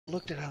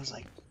looked at it, I was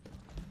like,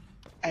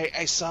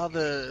 I saw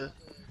the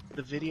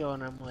video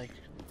and I'm like,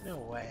 no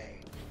way.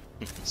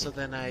 So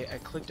then I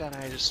clicked on it,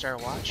 I just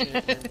started watching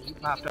it, and he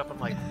popped up. I'm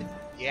like,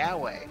 yeah,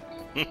 way.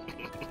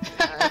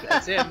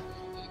 That's him.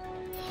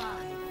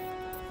 5,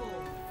 4,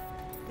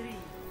 3,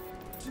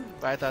 2,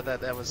 But I thought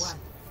that was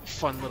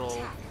fun little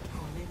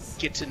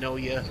get to know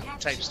you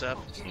type stuff.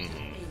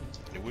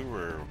 Yeah, we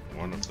were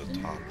one of the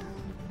top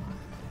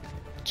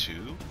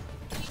 2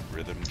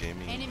 rhythm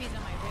gaming. Enemies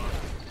on my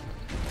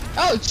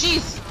radar. Oh,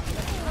 jeez!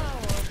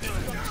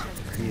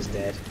 He's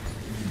dead.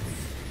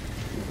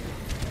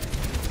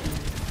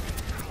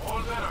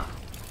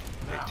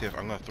 Hey Tiff,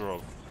 I'm gonna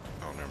throw.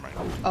 Oh, never mind.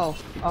 Oh,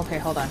 okay,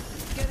 hold on.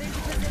 Get into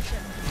position.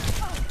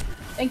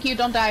 Thank you,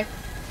 don't die.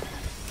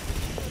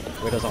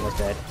 Widow's almost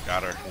dead.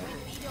 Got her.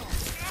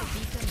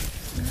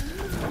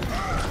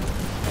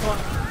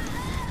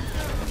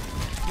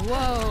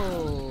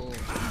 Whoa.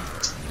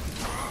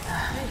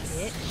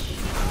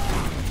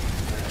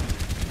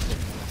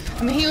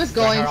 I mean, he was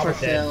going Reinhardt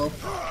for almost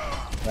Phil.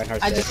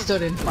 Reinhardt's I dead. just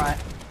stood in front.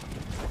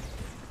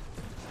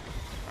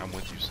 I'm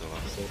with you, Scylla.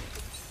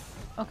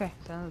 Okay,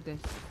 sounds good.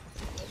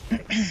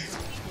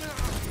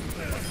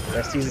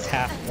 Rest uses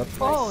half.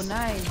 Oh,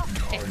 nice.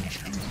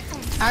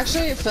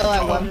 Actually, Phil,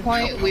 at one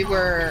point, we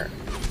were...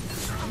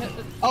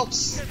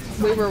 Oops.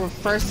 We were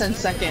first and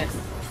second.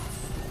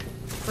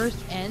 First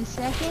and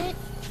second?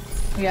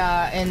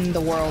 Yeah, in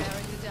the world.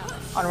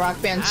 On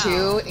Rock Band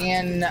 2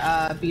 and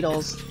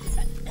Beatles.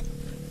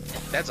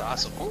 That's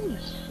awesome. Holy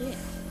shit.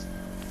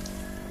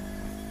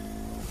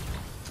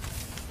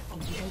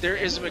 There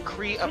is a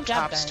McCree up Good job,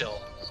 top guys.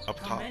 still. Up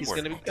top. He's Where?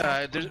 gonna be.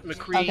 There's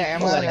McCree Okay,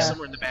 I'm like gonna-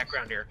 somewhere in the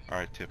background here. All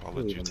right, Tiff. I'll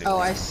let you take.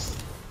 Oh, it.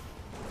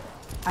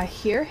 I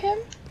hear him?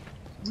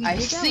 We I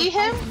did that see with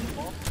him?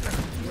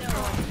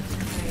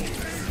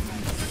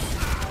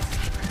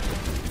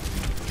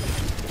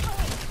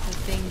 The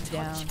thing's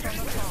down.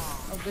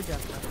 Oh, good job,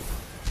 bro.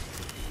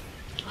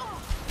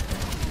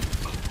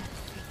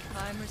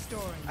 I'm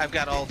restoring. I've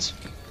got ult.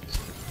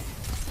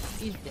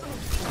 He's dead.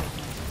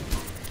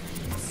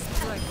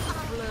 All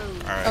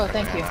right, Oh,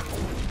 thank you.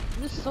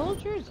 The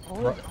soldier is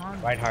always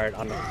on. Reinhardt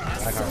on the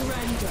Reinhardt.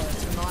 Surrender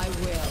to my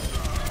will.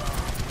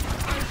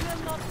 I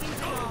will not be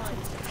blind.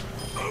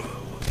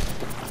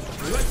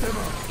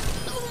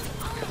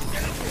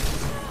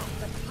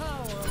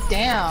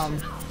 Damn.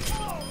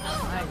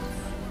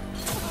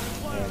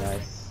 Yeah,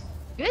 nice.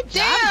 Good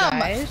Damn! job,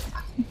 guys.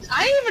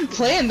 I ain't even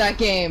playing that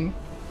game.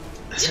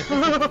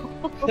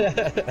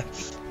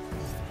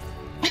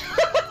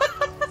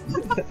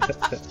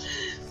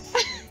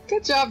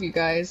 Good job, you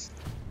guys.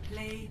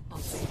 play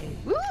of the game.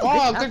 Woo,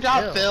 Oh, good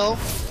job, Phil.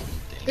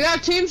 We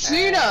got Team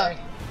Cena.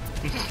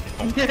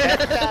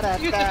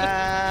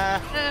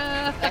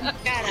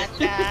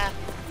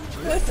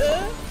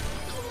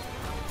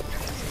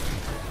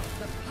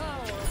 The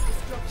power of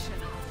destruction.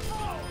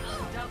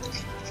 Double.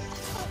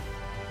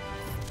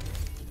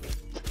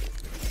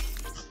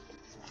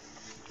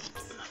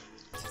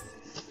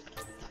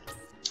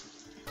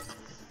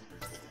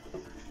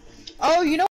 Oh, you know